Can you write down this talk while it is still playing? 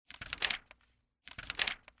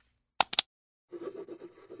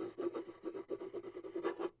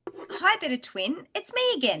hi, Better Twin. It's me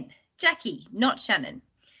again, Jacqui, not Shannon.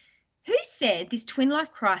 Who said this twin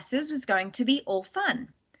life crisis was going to be all fun?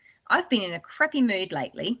 I've been in a crappy mood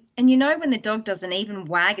lately, and you know when the dog doesn't even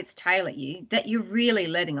wag its tail at you, that you're really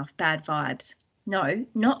letting off bad vibes. No,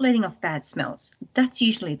 not letting off bad smells. That's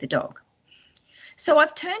usually the dog. So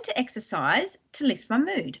I've turned to exercise to lift my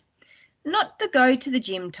mood. Not the go to the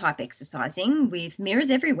gym type exercising with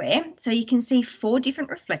mirrors everywhere so you can see 4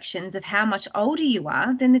 different reflections of how much older you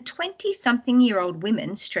are than the 20-something-year-old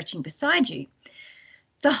women stretching beside you.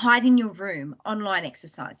 The hide in your room online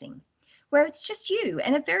exercising, where it's just you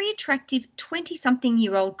and a very attractive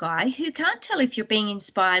 20-something-year-old guy who can't tell if you're being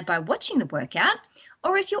inspired by watching the workout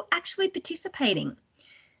or if you're actually participating.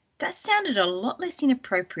 That sounded a lot less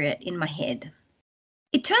inappropriate in my head.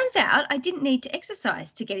 It turns out I didn't need to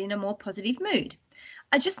exercise to get in a more positive mood.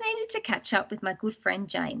 I just needed to catch up with my good friend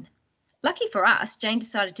Jane. Lucky for us, Jane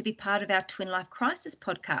decided to be part of our Twin Life Crisis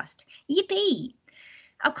podcast. Yippee!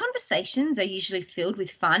 Our conversations are usually filled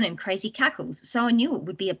with fun and crazy cackles, so I knew it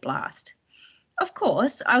would be a blast. Of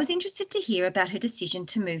course, I was interested to hear about her decision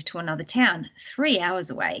to move to another town, 3 hours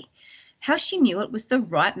away, how she knew it was the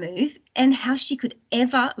right move, and how she could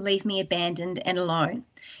ever leave me abandoned and alone.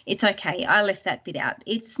 It's okay, I left that bit out.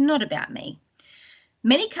 It's not about me.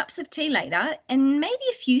 Many cups of tea later, and maybe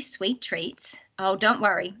a few sweet treats. Oh, don't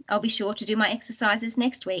worry, I'll be sure to do my exercises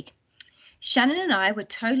next week. Shannon and I were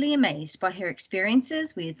totally amazed by her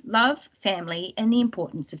experiences with love, family, and the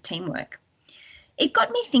importance of teamwork. It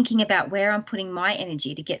got me thinking about where I'm putting my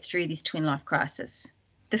energy to get through this twin life crisis.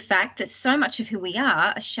 The fact that so much of who we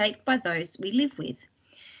are shaped by those we live with.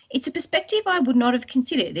 It's a perspective I would not have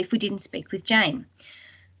considered if we didn't speak with Jane.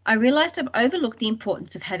 I realised I've overlooked the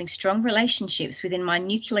importance of having strong relationships within my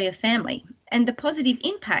nuclear family and the positive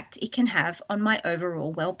impact it can have on my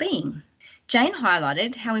overall well-being. Jane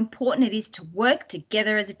highlighted how important it is to work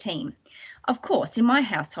together as a team. Of course, in my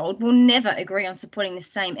household, we'll never agree on supporting the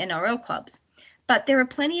same NRL clubs, but there are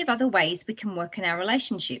plenty of other ways we can work in our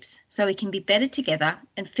relationships so we can be better together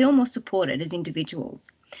and feel more supported as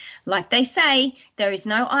individuals. Like they say, there is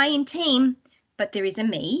no I in team, but there is a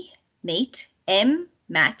me, meet,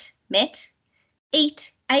 Matt, met,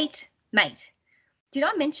 eat, ate, mate. Did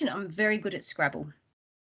I mention I'm very good at Scrabble?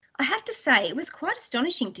 I have to say, it was quite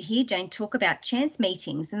astonishing to hear Jane talk about chance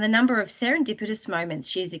meetings and the number of serendipitous moments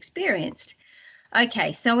she has experienced.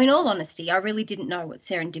 Okay, so in all honesty, I really didn't know what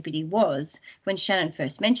serendipity was when Shannon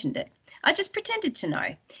first mentioned it. I just pretended to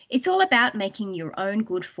know. It's all about making your own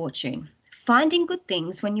good fortune, finding good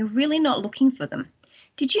things when you're really not looking for them.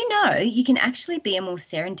 Did you know you can actually be a more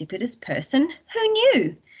serendipitous person? Who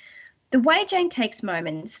knew? The way Jane takes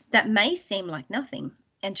moments that may seem like nothing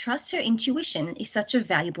and trusts her intuition is such a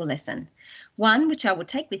valuable lesson, one which I will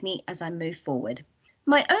take with me as I move forward.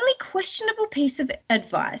 My only questionable piece of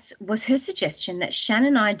advice was her suggestion that Shannon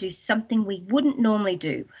and I do something we wouldn't normally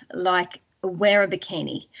do, like wear a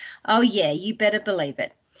bikini. Oh yeah, you better believe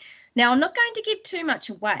it. Now, I'm not going to give too much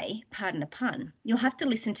away, pardon the pun. You'll have to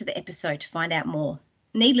listen to the episode to find out more.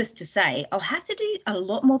 Needless to say, I'll have to do a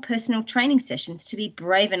lot more personal training sessions to be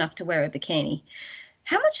brave enough to wear a bikini.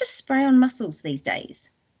 How much are spray-on muscles these days?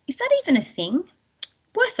 Is that even a thing?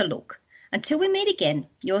 Worth a look. Until we meet again,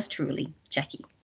 yours truly, Jacqui.